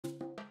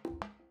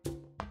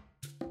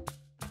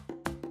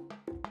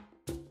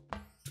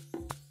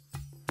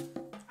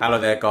Hello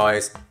there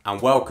guys,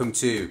 and welcome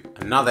to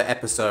another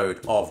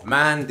episode of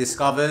Man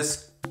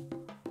Discovers.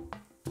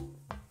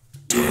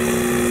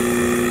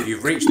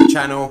 You've reached the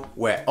channel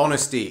where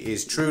honesty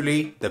is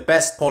truly the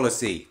best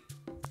policy.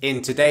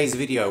 In today's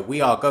video we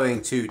are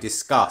going to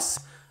discuss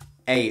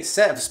a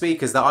set of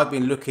speakers that I've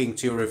been looking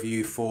to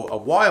review for a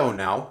while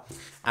now,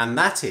 and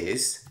that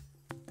is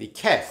the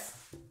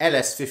Kef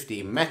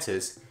LS50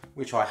 Metas,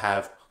 which I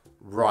have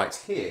right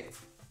here.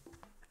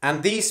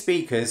 And these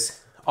speakers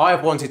I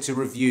wanted to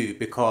review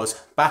because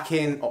back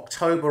in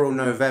October or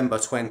November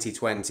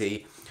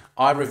 2020,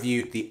 I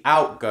reviewed the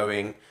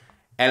outgoing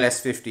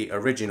LS50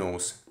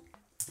 originals,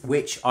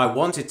 which I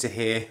wanted to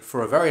hear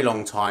for a very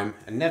long time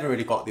and never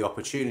really got the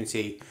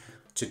opportunity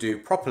to do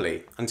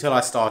properly until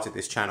I started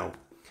this channel.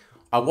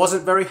 I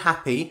wasn't very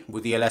happy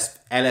with the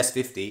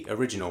LS50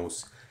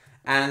 originals,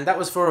 and that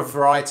was for a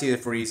variety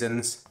of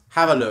reasons.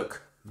 Have a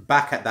look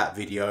back at that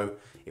video.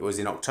 It was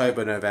in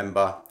October,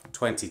 November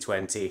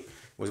 2020.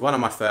 It was one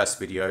of my first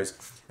videos,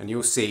 and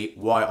you'll see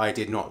why I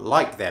did not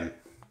like them.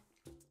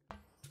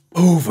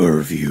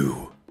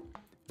 Overview.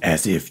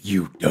 As if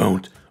you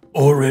don't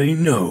already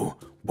know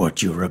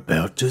what you're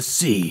about to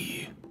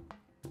see.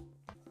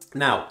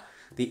 Now,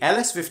 the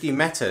LS50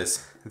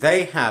 Metas,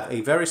 they have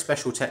a very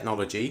special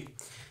technology,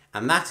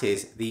 and that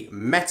is the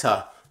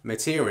meta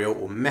material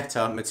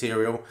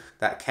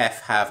that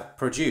Kef have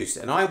produced.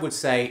 And I would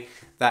say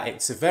that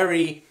it's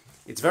very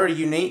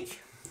unique.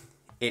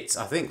 It's,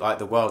 I think, like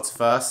the world's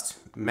first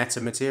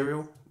meta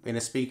material in a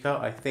speaker,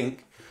 I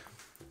think.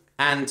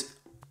 And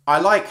I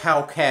like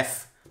how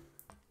Kef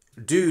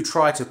do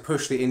try to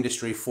push the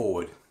industry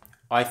forward.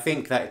 I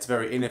think that it's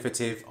very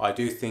innovative. I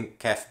do think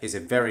Kef is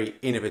a very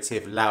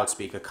innovative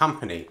loudspeaker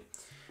company.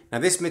 Now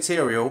this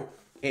material,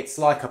 it's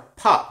like a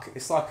puck.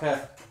 It's like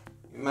a,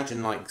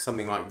 imagine like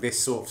something like this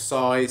sort of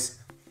size.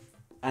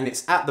 And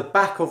it's at the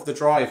back of the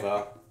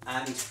driver.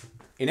 And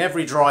in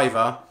every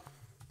driver,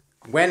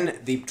 when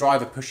the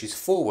driver pushes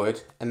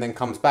forward and then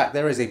comes back,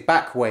 there is a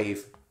back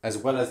wave as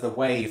well as the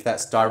wave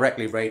that's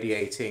directly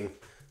radiating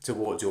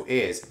towards your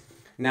ears.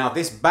 Now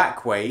this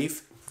back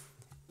wave,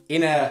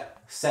 in a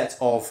set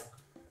of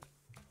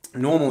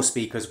normal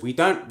speakers, we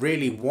don't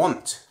really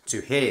want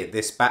to hear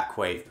this back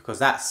wave because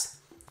that's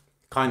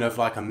kind of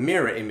like a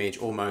mirror image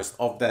almost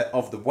of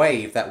the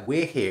wave that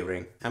we're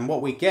hearing. And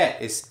what we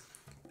get is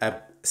a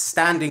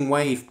standing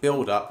wave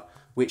build-up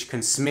which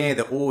can smear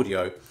the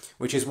audio,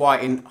 which is why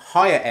in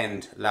higher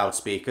end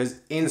loudspeakers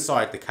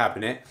inside the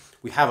cabinet,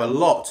 we have a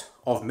lot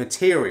of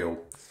material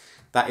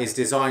that is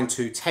designed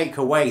to take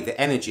away the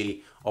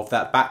energy of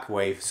that back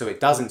wave so it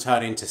doesn't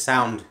turn into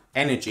sound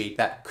energy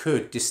that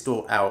could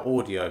distort our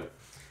audio.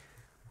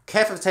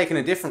 Kef have taken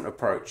a different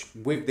approach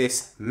with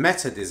this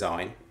meta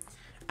design,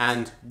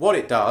 and what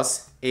it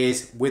does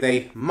is with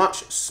a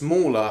much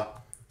smaller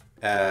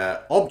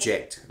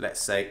object, let's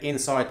say,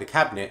 inside the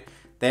cabinet,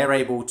 they're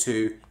able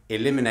to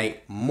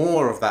eliminate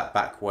more of that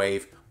back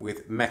wave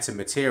with meta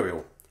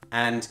material.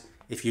 And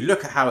if you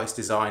look at how it's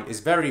designed, it's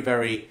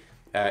very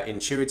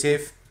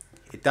intuitive.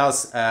 It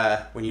does,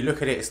 when you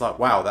look at it, it's like,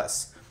 wow,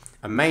 that's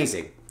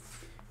amazing,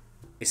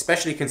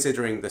 especially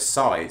considering the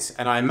size.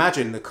 And I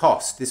imagine the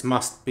cost, this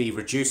must be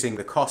reducing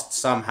the cost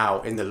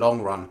somehow in the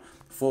long run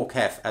for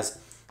Kef, as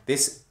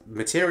this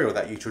material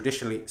that you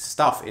traditionally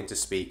stuff into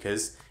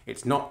speakers,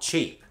 it's not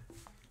cheap.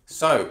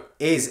 So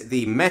is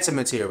the meta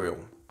material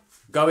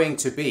going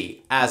to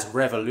be as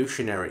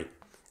revolutionary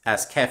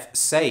as Kef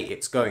say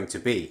it's going to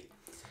be?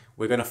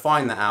 We're going to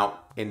find that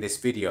out in this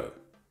video.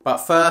 But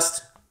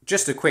first,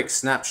 just a quick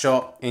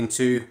snapshot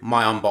into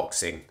my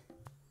unboxing.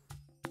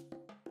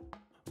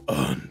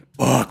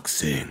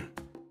 Unboxing.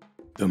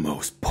 The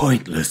most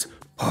pointless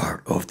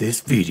part of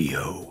this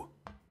video.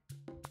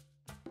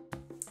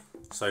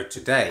 So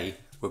today,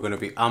 we're going to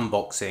be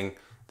unboxing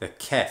the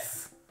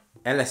Kef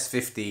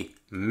LS50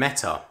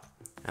 Meta.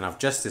 And I've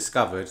just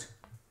discovered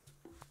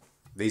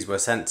these were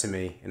sent to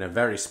me in a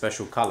very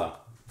special color.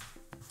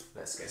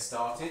 Let's get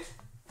started.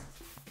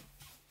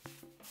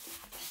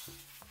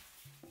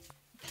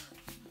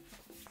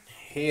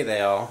 Here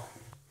they are.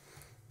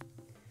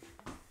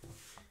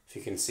 If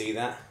you can see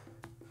that.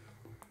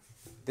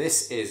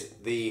 This is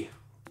the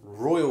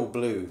royal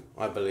blue,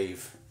 I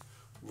believe.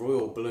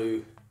 Royal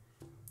blue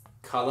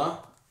color.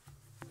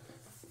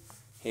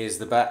 Here's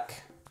the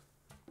back.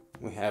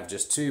 We have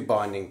just two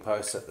binding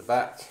posts at the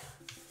back.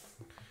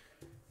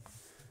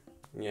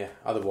 Yeah,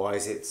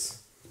 otherwise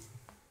it's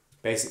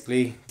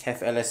basically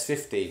Kef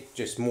LS50,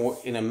 just more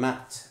in a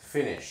matte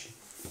finish.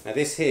 Now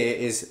this here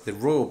is the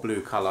royal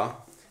blue colour,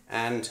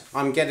 and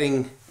I'm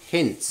getting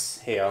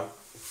hints here.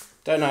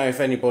 Don't know if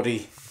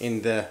anybody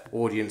in the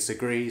audience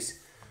agrees,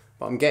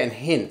 but I'm getting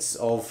hints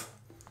of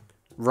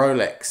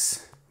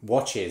Rolex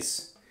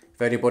watches.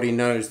 If anybody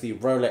knows the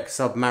Rolex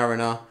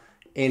Submariner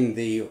in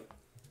the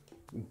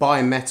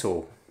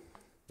bimetal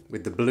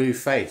with the blue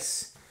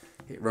face,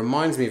 it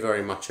reminds me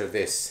very much of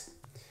this.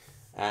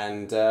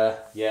 And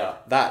yeah,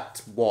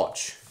 that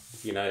watch,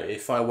 you know,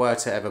 if I were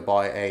to ever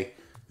buy a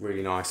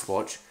really nice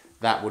watch,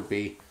 that would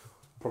be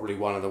probably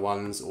one of the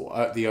ones,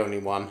 or the only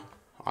one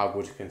I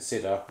would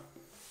consider.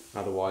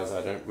 Otherwise,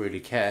 I don't really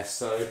care.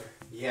 So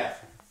yeah,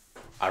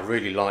 I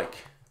really like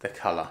the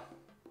colour.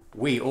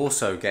 We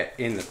also get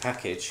in the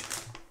package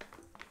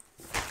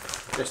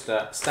just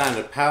a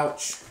standard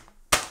pouch,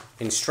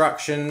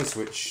 instructions,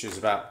 which is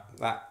about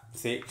that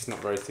thick, it's not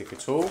very thick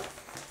at all.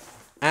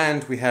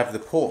 And we have the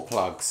port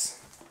plugs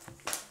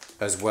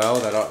as well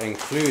that are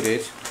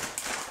included.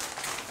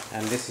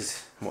 And this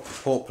is what the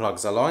port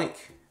plugs are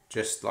like.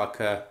 Just like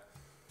a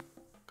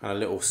kind of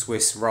little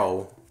Swiss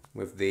roll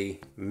with the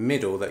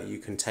middle that you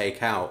can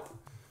take out.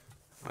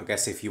 I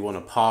guess if you want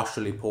to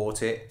partially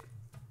port it,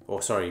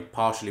 or sorry,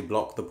 partially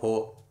block the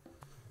port.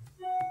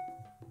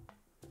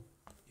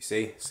 You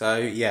see? So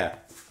yeah,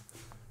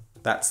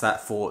 that's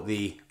that for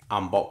the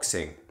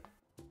unboxing.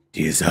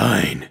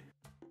 Design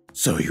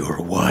so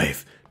your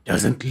wife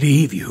doesn't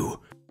leave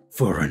you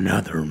for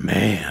another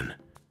man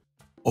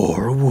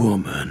or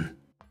woman.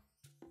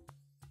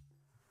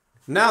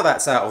 Now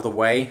that's out of the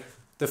way,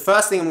 the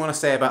first thing I want to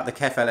say about the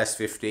Kef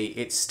LS50,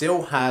 it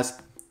still has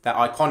that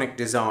iconic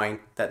design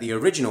that the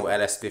original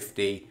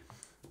LS50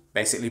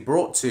 basically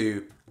brought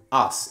to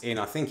us in,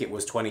 I think it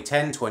was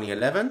 2010,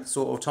 2011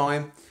 sort of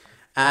time.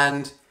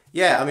 And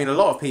yeah, I mean, a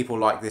lot of people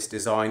like this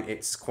design.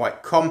 It's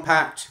quite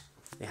compact.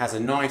 It has a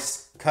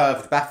nice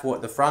curved baffle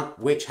at the front,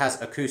 which has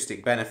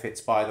acoustic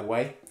benefits, by the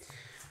way.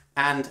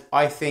 And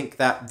I think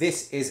that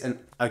this is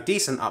a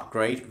decent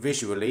upgrade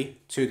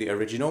visually to the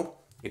original.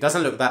 It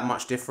doesn't look that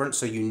much different,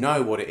 so you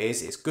know what it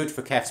is. It's good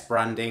for Kef's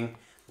branding.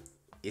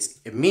 It's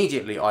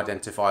immediately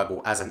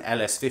identifiable as an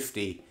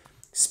LS50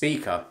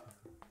 speaker.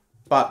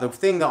 But the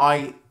thing that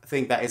I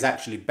think that is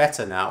actually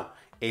better now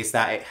is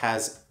that it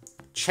has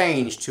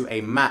changed to a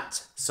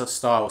matte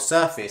style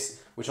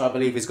surface, which I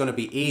believe is going to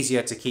be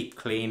easier to keep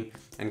clean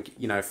and,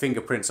 you know,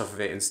 fingerprints off of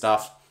it and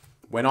stuff.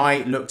 When I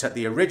looked at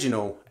the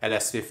original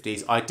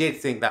LS50s, I did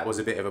think that was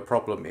a bit of a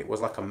problem. It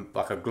was like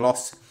a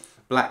gloss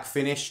black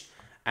finish,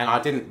 and I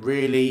didn't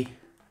really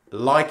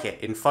like it.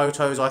 In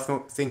photos, I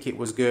think it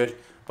was good,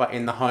 but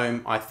in the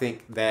home, I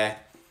think there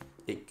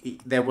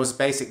was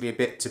basically a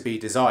bit to be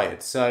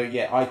desired. So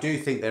yeah, I do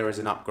think there is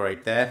an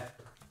upgrade there.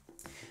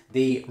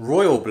 The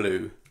royal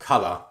blue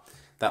colour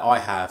that I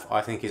have,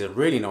 I think is a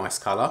really nice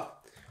colour.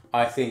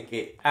 I think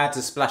it adds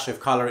a splash of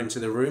colour into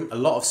the room. A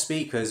lot of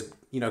speakers,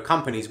 you know,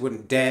 companies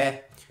wouldn't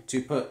dare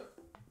to put,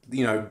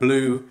 you know,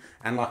 blue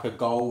and like a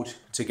gold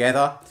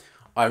together.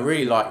 I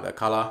really like the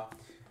colour.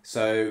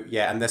 So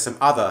yeah, and there's some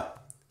other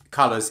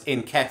colours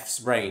in Kef's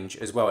range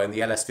as well, in the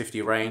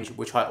LS50 range,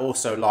 which I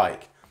also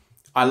like.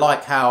 I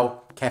like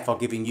how Kef are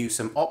giving you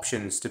some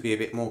options to be a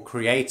bit more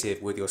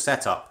creative with your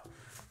setup.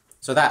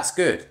 So that's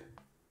good.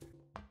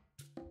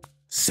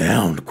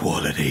 Sound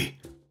quality,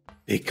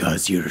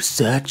 because you're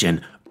such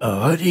an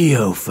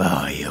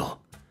audiophile.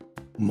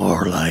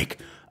 More like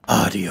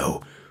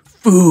audio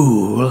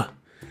fool.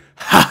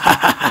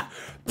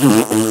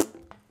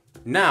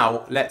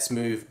 Now let's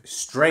move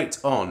straight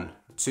on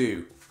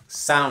to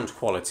sound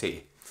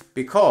quality,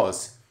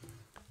 because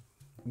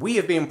we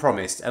have been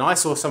promised, and I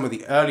saw some of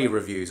the early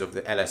reviews of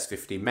the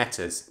LS50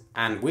 Metas,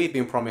 and we've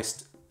been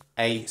promised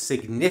a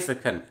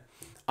significant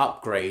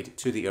upgrade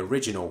to the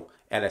original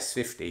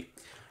LS50.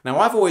 Now,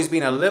 I've always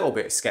been a little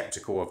bit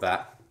skeptical of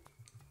that,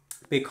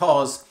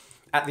 because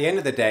at the end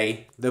of the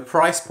day, the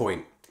price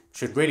point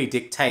should really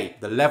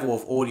dictate the level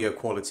of audio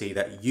quality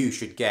that you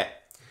should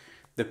get.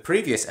 The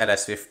previous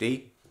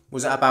LS50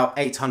 was at about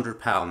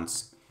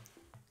 £800.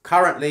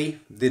 Currently,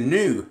 the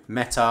new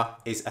Meta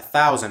is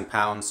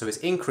 £1,000, so it's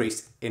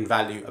increased in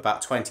value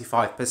about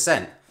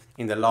 25%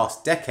 in the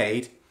last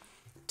decade.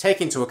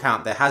 Take into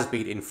account there has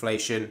been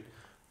inflation,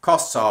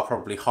 costs are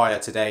probably higher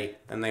today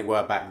than they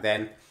were back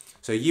then.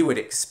 So you would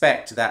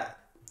expect that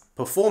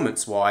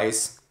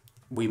performance-wise,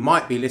 we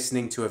might be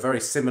listening to a very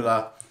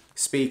similar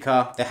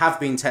speaker. There have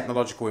been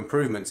technological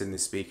improvements in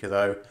this speaker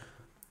though,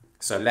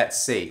 so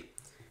let's see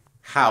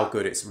how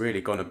good it's really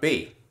going to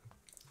be.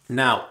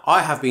 Now,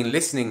 I have been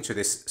listening to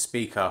this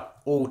speaker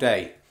all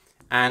day,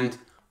 and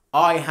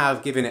I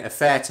have given it a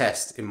fair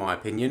test in my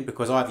opinion,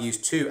 because I've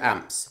used two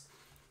amps.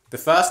 The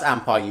first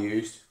amp I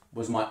used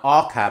was my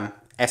Arcam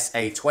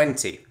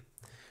SA20,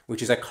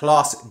 which is a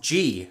Class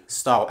G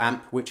style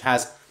amp, which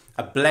has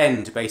a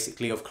blend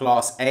basically of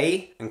Class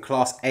A and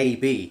Class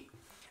AB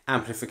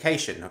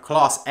amplification. Now,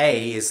 Class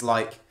A is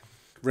like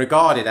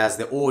regarded as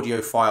the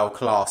audiophile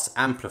class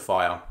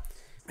amplifier,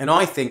 and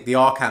I think the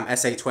Arcam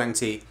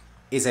SA20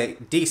 is a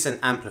decent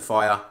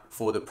amplifier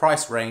for the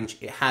price range.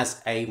 It has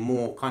a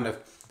more kind of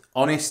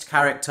honest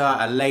character,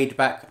 a laid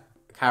back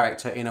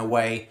character in a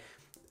way,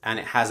 and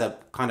it has a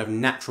kind of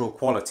natural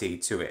quality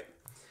to it.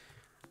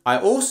 I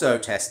also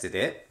tested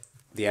it,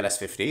 the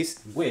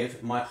LS50s,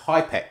 with my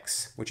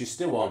Hypex, which is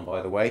still on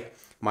by the way,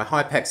 my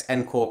Hypex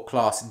Encore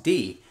Class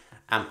D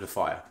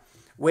amplifier,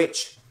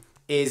 which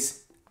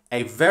is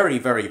a very,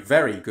 very,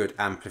 very good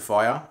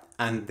amplifier,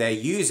 and they're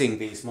using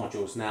these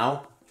modules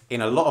now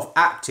in a lot of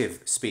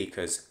active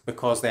speakers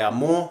because they are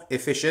more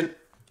efficient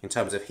in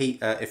terms of heat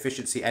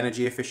efficiency,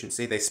 energy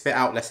efficiency. They spit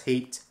out less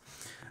heat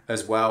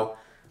as well.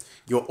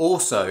 you're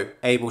also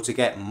able to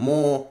get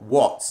more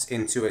watts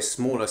into a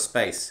smaller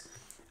space.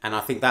 And I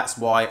think that's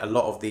why a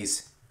lot of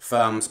these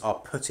firms are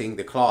putting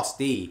the Class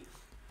D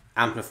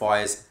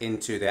amplifiers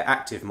into their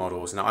active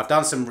models. Now, I've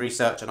done some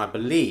research and I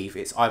believe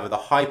it's either the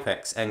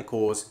Hypex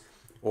NCores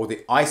or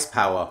the Ice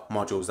Power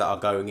modules that are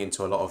going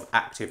into a lot of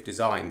active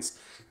designs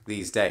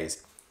these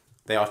days.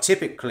 They are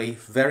typically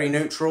very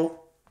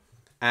neutral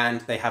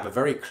and they have a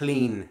very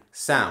clean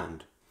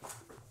sound.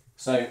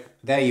 So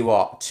there you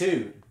are,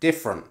 two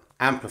different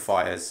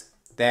amplifiers.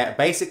 They're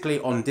basically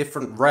on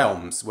different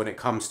realms when it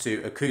comes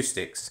to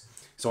acoustics.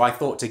 So I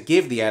thought to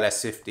give the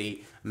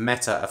LS50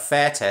 Meta a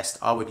fair test,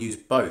 I would use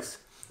both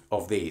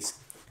of these.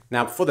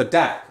 Now for the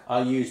DAC,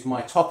 I used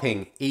my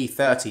Topping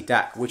E30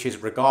 DAC, which is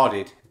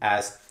regarded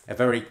as a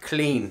very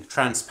clean,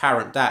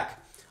 transparent DAC.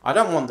 I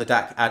don't want the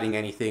DAC adding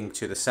anything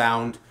to the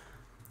sound.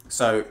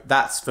 So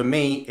that's, for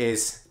me,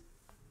 is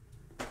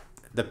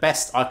the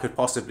best I could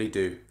possibly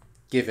do,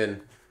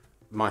 given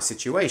my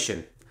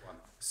situation.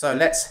 So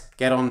let's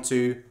get on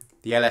to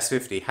the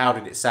LS50. How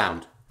did it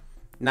sound?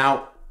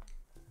 Now,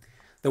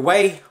 the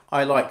way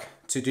I like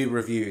to do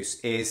reviews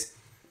is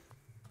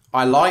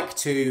I like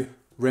to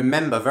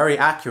remember very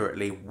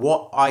accurately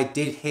what I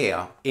did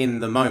hear in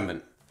the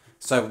moment.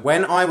 So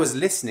when I was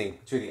listening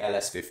to the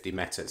LS50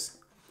 Metas,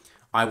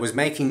 I was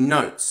making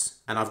notes,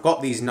 and I've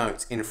got these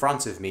notes in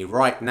front of me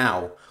right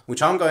now,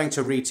 which I'm going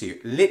to read to you.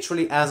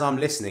 Literally as I'm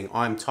listening,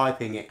 I'm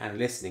typing it and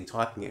listening,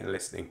 typing it and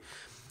listening.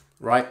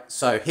 Right,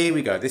 so here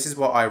we go. This is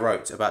what I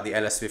wrote about the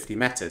LS50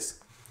 Metas.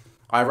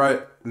 I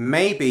wrote,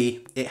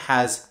 maybe it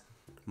has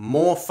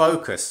more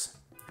focus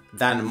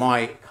than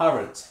my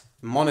current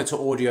Monitor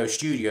Audio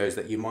Studios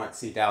that you might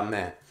see down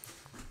there.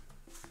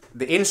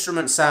 The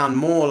instruments sound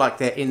more like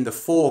they're in the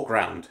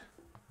foreground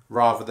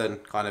rather than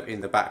kind of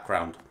in the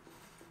background.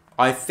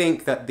 I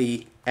think that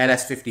the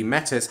LS50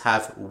 Metas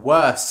have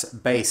worse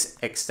bass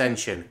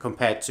extension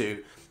compared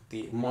to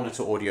the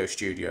Monitor Audio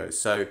Studios.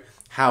 So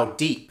how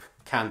deep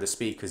can the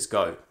speakers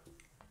go?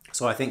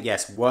 So I think,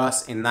 yes,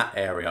 worse in that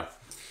area.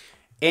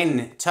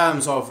 In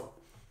terms of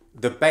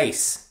the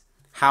bass,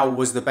 how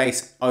was the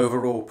bass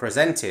overall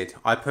presented?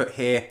 I put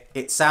here,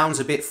 it sounds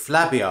a bit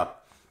flabbier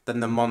than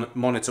the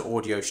Monitor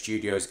Audio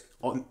Studios.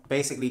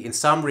 Basically, in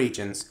some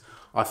regions,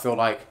 I felt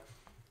like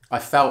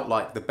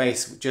the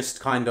bass just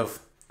kind of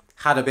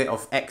had a bit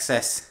of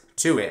excess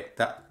to it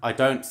that I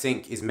don't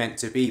think is meant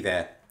to be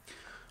there.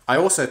 I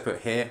also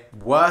put here,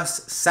 worse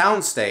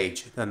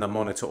soundstage than the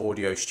Monitor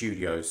Audio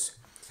Studios.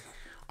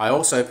 I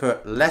also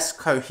put less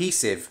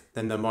cohesive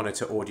than the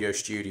Monitor Audio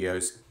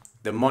Studios.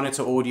 The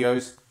Monitor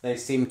Audios, they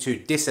seem to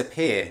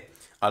disappear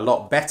a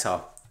lot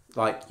better.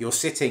 Like you're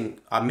sitting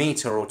a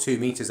meter or 2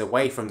 meters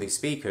away from these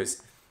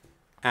speakers,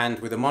 and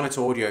with the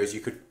Monitor Audios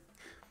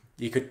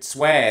you could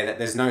swear that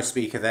there's no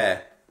speaker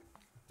there.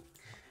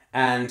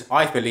 And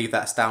I believe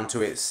that's down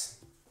to its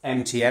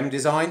MTM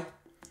design.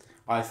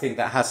 I think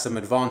that has some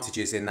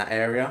advantages in that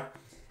area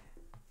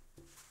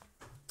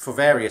for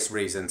various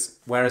reasons.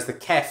 Whereas the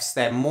Kefs,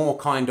 they're more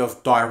kind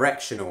of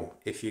directional,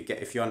 if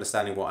you're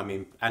understanding what I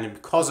mean. And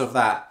because of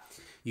that,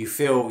 you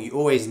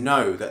always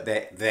know that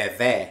they're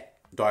there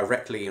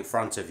directly in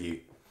front of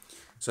you.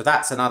 So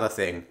that's another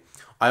thing.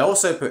 I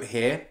also put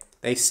here,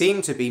 they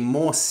seem to be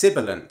more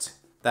sibilant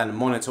than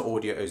Monitor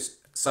Audios.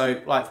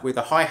 So like with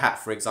the hi-hat,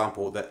 for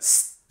example,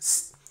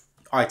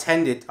 I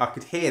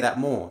could hear that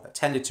more. That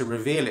tended to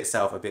reveal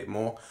itself a bit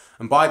more.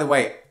 And by the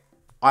way,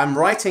 I'm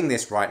writing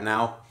this right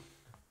now,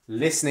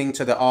 listening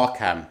to the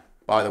Arcam,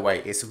 by the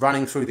way. It's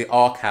running through the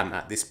Arcam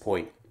at this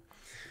point.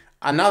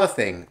 Another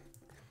thing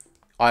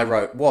I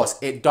wrote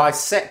was, it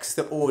dissects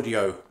the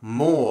audio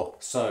more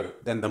so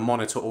than the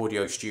Monitor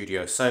Audio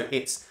Studio. So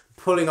it's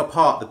pulling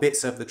apart the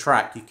bits of the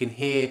track. You can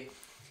hear,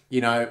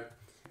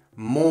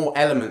 more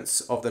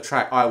elements of the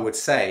track, I would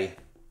say.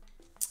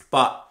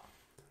 But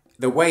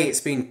the way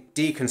it's been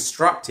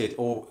deconstructed,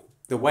 or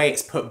the way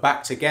it's put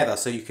back together,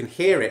 so you can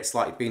hear it's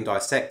like being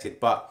dissected,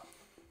 but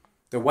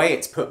the way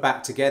it's put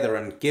back together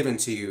and given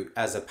to you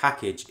as a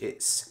package,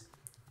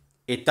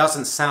 it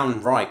doesn't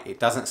sound right. It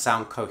doesn't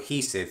sound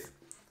cohesive.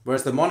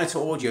 Whereas the Monitor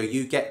Audio,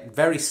 you get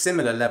very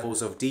similar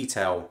levels of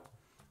detail,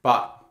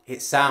 but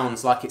it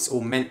sounds like it's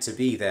all meant to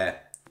be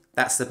there.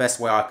 That's the best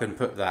way I can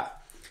put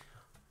that.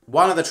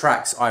 One of the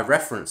tracks I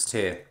referenced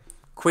here,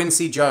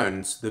 Quincy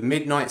Jones, The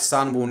Midnight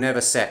Sun Will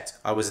Never Set.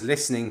 I was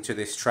listening to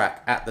this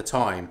track at the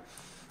time.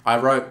 I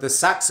wrote, the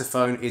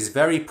saxophone is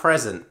very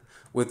present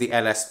with the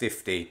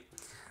LS50.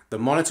 The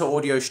Monitor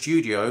Audio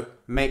Studio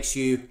makes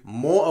you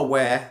more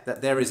aware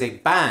that there is a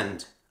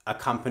band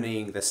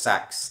accompanying the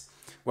sax.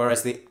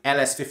 Whereas the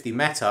LS50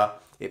 Meta,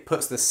 it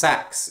puts the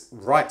sax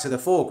right to the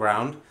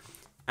foreground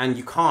and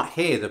you can't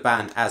hear the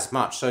band as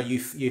much. So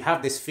you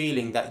have this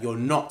feeling that you're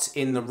not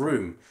in the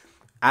room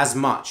as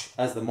much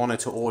as the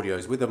Monitor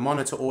Audios. With the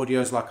Monitor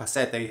Audios, like I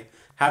said, they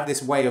have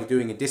this way of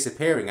doing a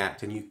disappearing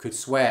act, and you could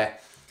swear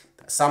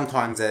that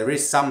sometimes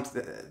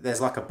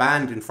there's like a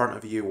band in front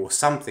of you or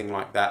something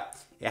like that.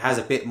 It has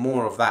a bit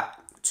more of that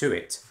to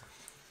it.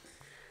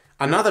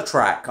 Another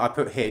track I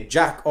put here,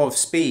 Jack of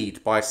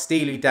Speed by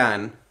Steely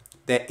Dan,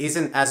 there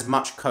isn't as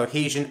much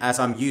cohesion as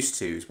I'm used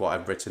to, is what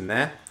I've written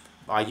there.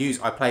 I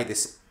play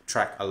this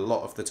track a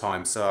lot of the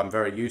time, so I'm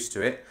very used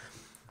to it.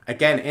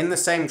 Again, in the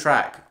same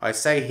track, I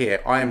say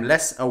here, I am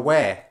less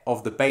aware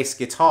of the bass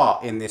guitar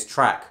in this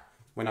track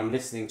when I'm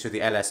listening to the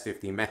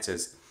LS50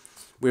 Metas.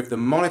 With the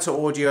monitor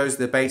audios,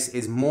 the bass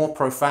is more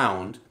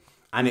profound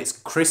and it's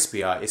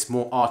crispier, it's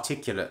more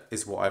articulate,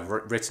 is what I've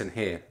written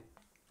here.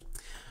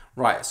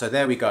 Right, so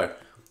there we go.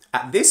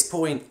 At this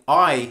point,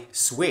 I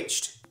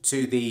switched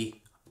to the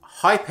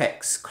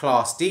Hypex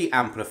Class D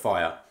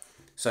amplifier.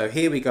 So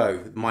here we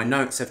go, my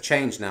notes have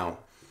changed now.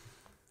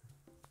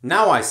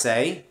 Now I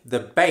say the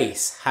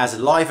bass has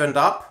livened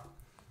up.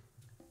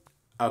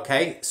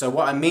 Okay, so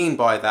what I mean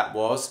by that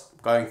was,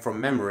 going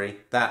from memory,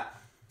 that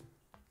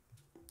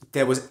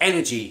there was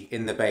energy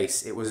in the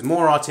bass. It was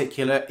more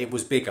articulate, it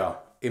was bigger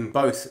in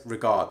both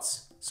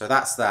regards. So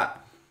that's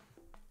that.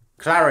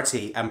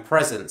 Clarity and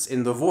presence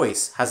in the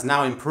voice has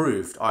now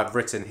improved, I've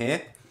written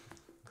here.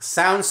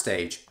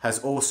 Soundstage has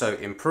also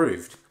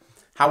improved.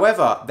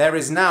 However, there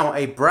is now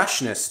a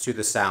brashness to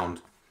the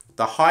sound.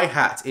 The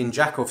hi-hat in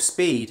Jack of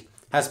Speed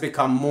has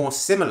become more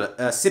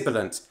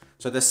sibilant.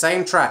 So the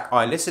same track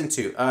I listened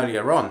to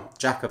earlier on,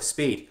 Jack of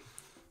Speed,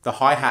 the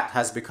hi-hat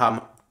has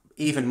become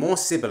even more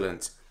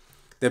sibilant.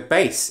 The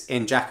bass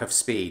in Jack of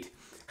Speed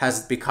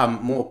has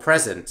become more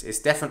present. It's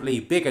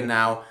definitely bigger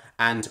now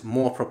and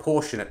more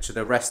proportionate to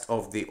the rest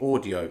of the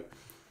audio.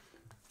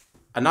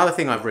 Another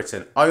thing I've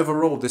written,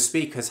 overall the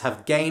speakers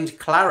have gained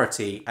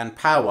clarity and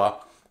power,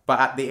 but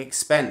at the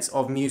expense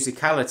of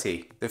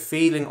musicality. The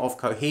feeling of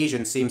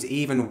cohesion seems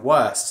even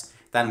worse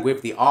than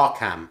with the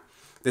Arcam.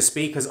 The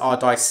speakers are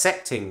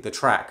dissecting the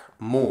track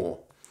more.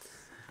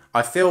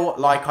 I feel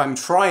like I'm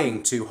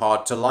trying too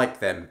hard to like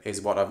them,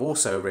 is what I've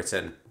also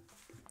written.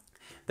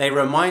 They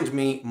remind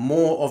me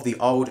more of the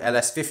old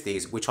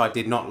LS50s, which I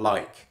did not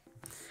like.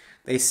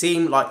 They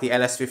seem like the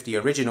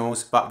LS50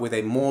 originals, but with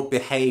a more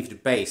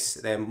behaved bass.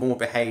 They're more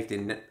behaved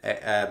in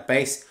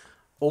bass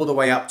all the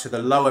way up to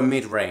the lower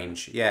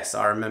mid-range. Yes,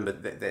 I remember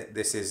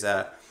this is,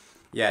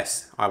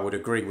 yes, I would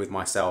agree with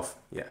myself.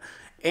 Yeah.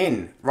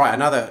 Right,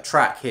 another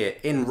track here.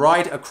 In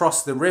Ride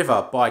Across the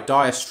River by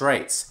Dire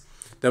Straits.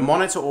 The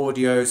monitor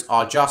audios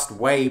are just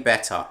way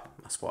better.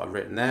 That's what I've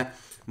written there.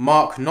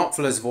 Mark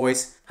Knopfler's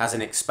voice has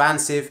an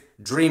expansive,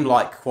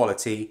 dreamlike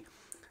quality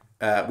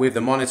with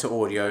the monitor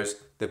audios.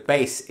 The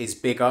bass is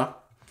bigger,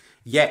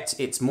 yet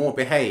it's more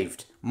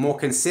behaved, more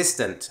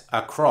consistent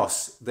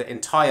across the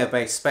entire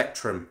bass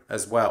spectrum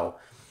as well.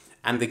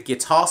 And the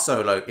guitar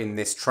solo in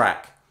this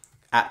track,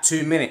 at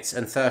 2 minutes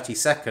and 30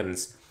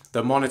 seconds,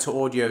 the monitor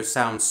audio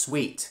sounds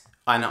sweet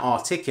and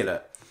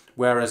articulate,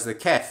 whereas the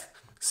Kef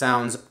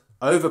sounds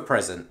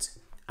overpresent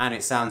and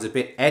it sounds a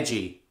bit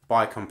edgy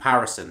by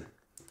comparison.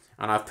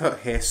 And I've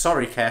put here,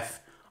 sorry Kef,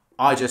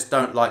 I just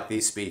don't like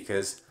these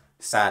speakers,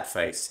 sad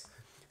face.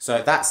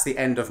 So that's the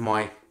end of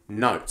my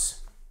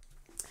notes.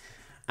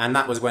 And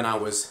that was when I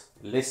was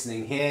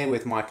listening here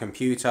with my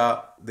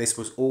computer. This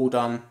was all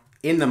done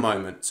in the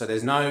moment. So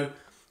there's no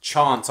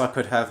chance I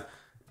could have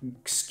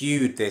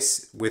skewed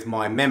this with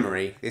my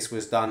memory. This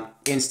was done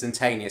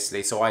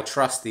instantaneously. So I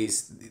trust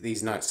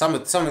these notes. Some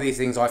of these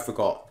things I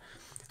forgot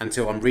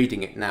until I'm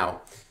reading it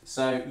now.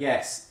 So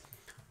yes,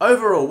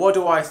 overall, what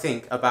do I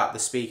think about the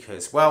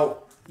speakers?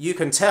 Well, you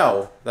can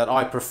tell that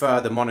I prefer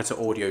the Monitor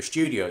Audio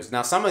Studios.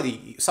 Now, some of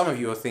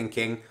you are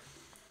thinking,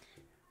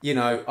 you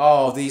know,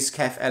 oh, these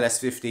Kef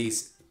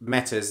LS50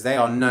 Metas, they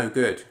are no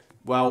good.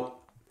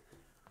 Well,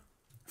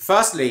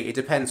 firstly, it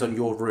depends on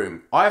your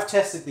room. I've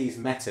tested these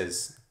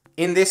Metas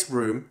in this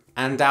room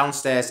and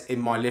downstairs in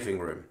my living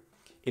room.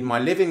 In my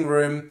living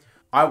room,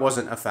 I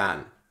wasn't a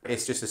fan.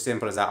 It's just as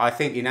simple as that. I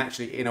think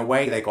in a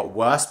way they got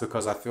worse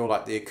because I feel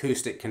like the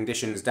acoustic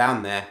conditions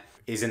down there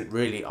isn't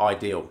really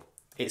ideal.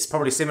 It's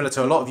probably similar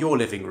to a lot of your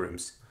living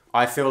rooms.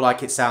 I feel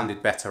like it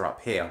sounded better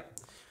up here.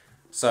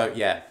 So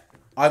yeah,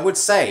 I would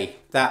say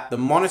that the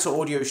Monitor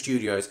Audio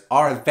Studios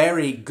are a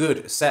very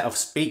good set of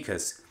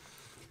speakers.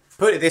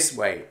 Put it this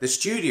way, the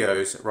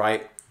studios,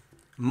 right,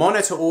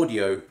 Monitor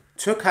Audio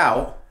took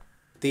out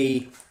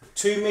the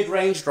 2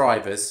 mid-range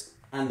drivers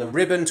and the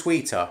ribbon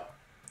tweeter.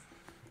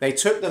 They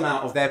took them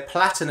out of their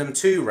Platinum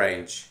 2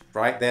 range,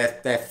 right,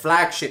 their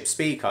flagship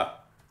speaker,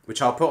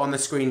 which I'll put on the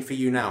screen for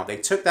you now. They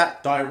took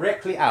that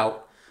directly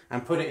out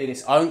and put it in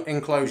its own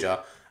enclosure,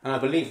 and I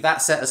believe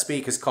that set of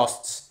speakers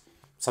costs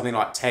something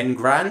like 10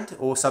 grand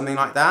or something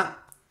like that.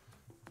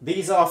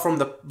 These are from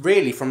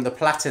the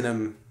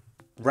Platinum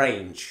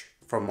range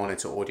from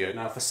Monitor Audio.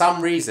 Now, for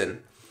some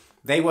reason,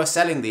 they were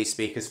selling these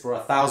speakers for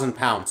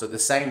 £1,000 at the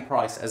same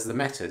price as the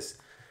Metas.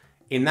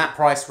 In that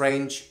price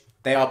range,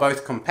 they are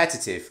both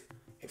competitive.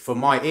 For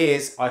my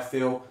ears, I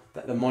feel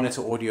that the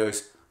Monitor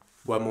Audios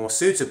were more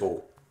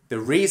suitable. The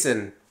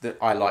reason that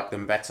I like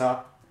them better,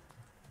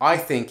 I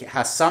think it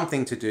has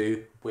something to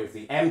do with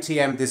the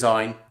MTM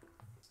design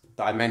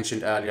that I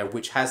mentioned earlier,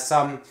 which has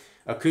some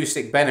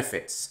acoustic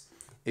benefits.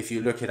 If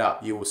you look it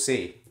up, you will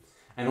see.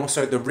 And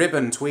also the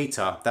ribbon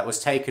tweeter that was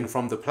taken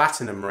from the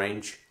Platinum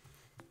range,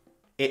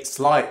 it's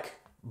like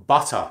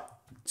butter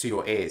to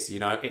your ears, you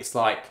know, it's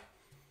like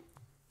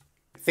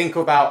think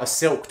about a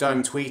silk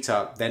dome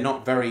tweeter. They're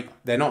not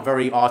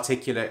very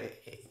articulate.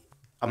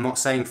 I'm not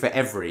saying for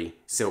every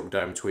silk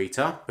dome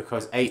tweeter,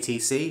 because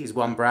ATC is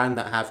one brand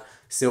that have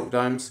silk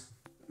domes,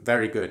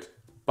 very good.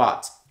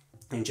 But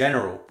in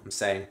general, I'm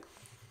saying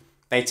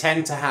they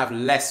tend to have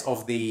less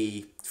of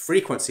the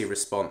frequency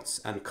response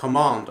and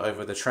command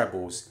over the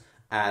trebles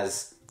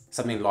as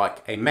something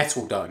like a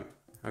metal dome.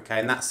 Okay,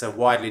 and that's a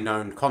widely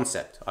known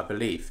concept, I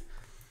believe.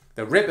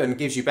 The ribbon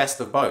gives you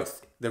best of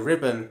both. The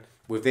ribbon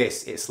with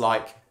this, it's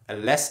like a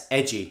less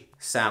edgy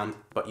sound,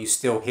 but you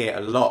still hear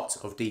a lot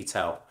of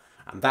detail.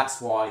 And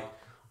that's why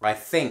I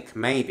think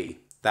maybe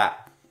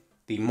that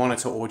the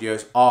monitor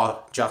audios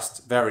are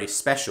just very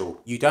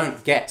special. You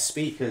don't get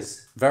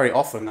speakers very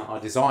often that are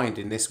designed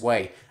in this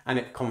way, and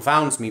it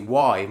confounds me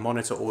why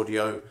monitor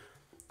audio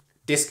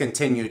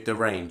discontinued the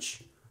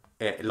range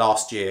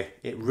last year.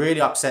 It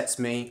really upsets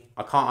me.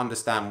 I can't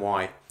understand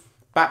why.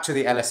 Back to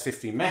the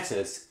LS50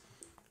 Metas.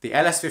 The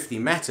LS50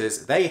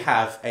 Metas, they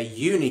have a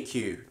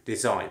UniQ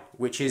design,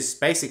 which is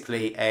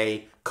basically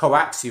a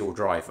coaxial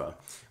driver,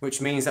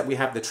 which means that we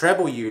have the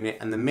treble unit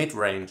and the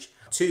mid-range,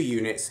 2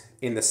 units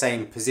in the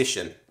same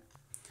position.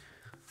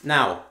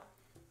 Now,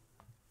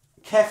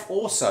 Kef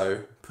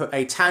also put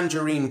a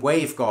tangerine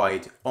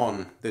waveguide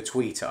on the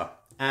tweeter,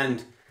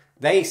 and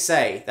they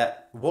say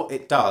that what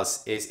it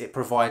does is it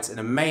provides an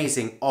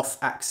amazing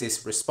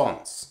off-axis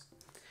response.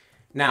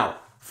 Now,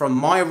 from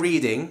my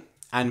reading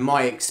and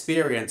my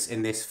experience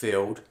in this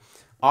field,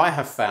 I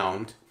have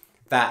found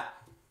that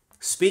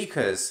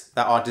speakers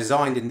that are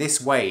designed in this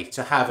way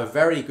to have a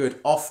very good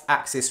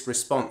off-axis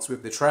response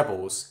with the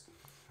trebles,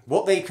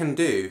 what they can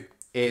do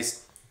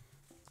is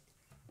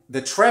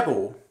the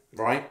treble,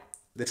 right?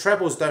 The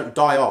trebles don't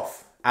die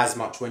off as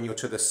much when you're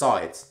to the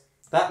sides.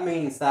 That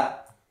means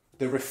that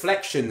the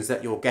reflections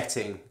that you're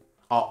getting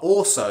are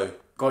also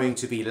going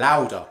to be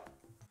louder.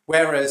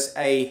 Whereas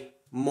a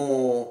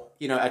more,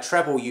 a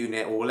treble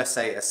unit, or let's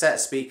say a set of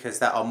speakers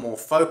that are more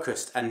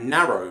focused and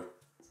narrow,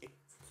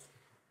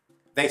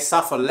 they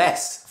suffer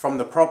less from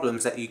the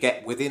problems that you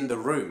get within the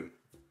room,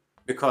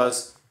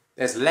 because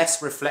there's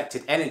less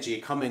reflected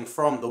energy coming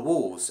from the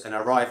walls and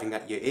arriving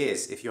at your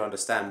ears, if you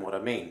understand what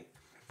I mean.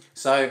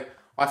 So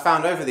I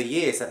found over the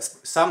years that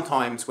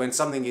sometimes when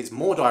something is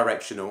more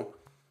directional,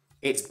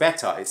 it's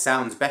better, it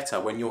sounds better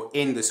when you're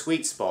in the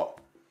sweet spot.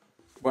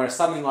 Whereas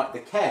something like the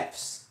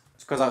Kefs,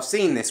 because I've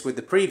seen this with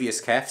the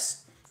previous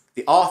Kefs,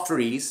 the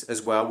R3s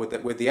as well, with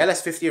the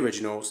LS50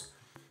 originals,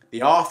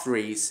 the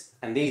R3s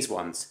and these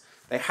ones,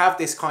 they have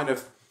this kind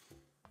of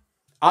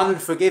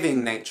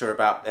unforgiving nature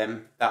about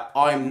them that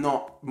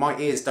my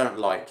ears don't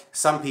like.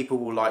 Some people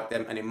will like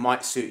them and it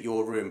might suit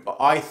your room, but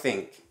I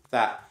think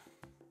that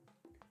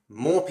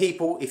more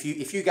people, if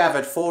you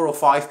gathered 4 or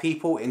 5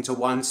 people into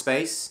one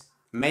space,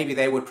 maybe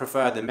they would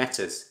prefer the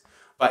Metas.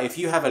 But if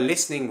you have a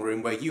listening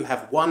room where you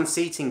have one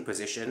seating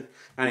position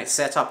and it's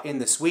set up in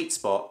the sweet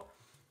spot,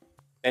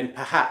 then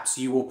perhaps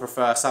you will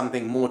prefer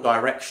something more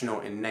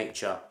directional in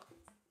nature.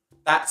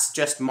 That's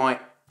just my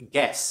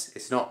guess.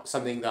 It's not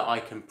something that I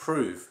can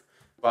prove,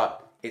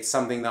 but it's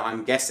something that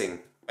I'm guessing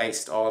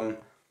based on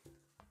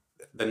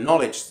the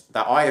knowledge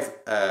that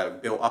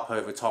I've built up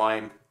over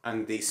time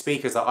and the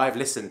speakers that I've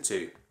listened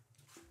to.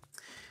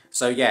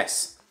 So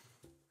yes,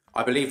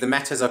 I believe the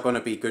Metas are going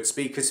to be good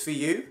speakers for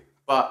you,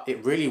 but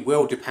it really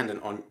will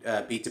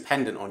be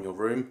dependent on your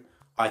room.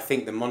 I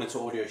think the monitor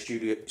audio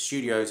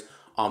studios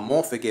are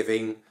more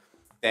forgiving.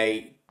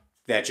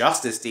 They're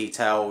just as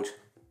detailed.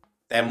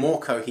 They're more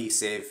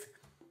cohesive.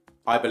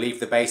 I believe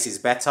the bass is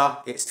better.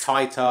 It's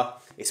tighter.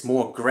 It's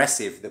more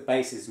aggressive. The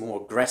bass is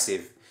more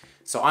aggressive.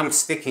 So I'm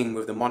sticking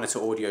with the monitor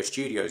audio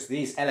studios.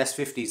 These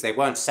LS50s, they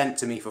weren't sent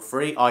to me for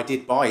free. I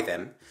did buy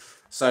them.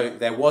 So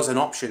there was an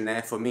option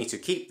there for me to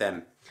keep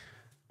them.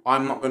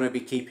 I'm not going to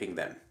be keeping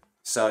them.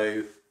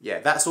 So yeah,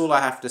 that's all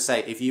I have to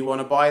say. If you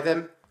want to buy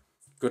them,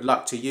 good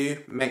luck to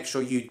you. Make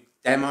sure you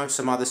demo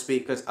some other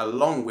speakers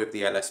along with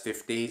the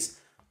LS50s.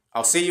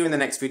 I'll see you in the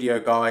next video,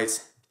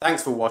 guys.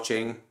 Thanks for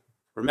watching.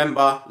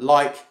 Remember,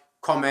 like,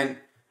 comment,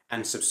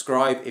 and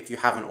subscribe if you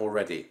haven't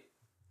already.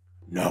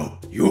 Now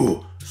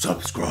you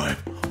subscribe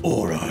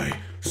or I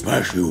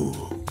smash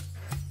you.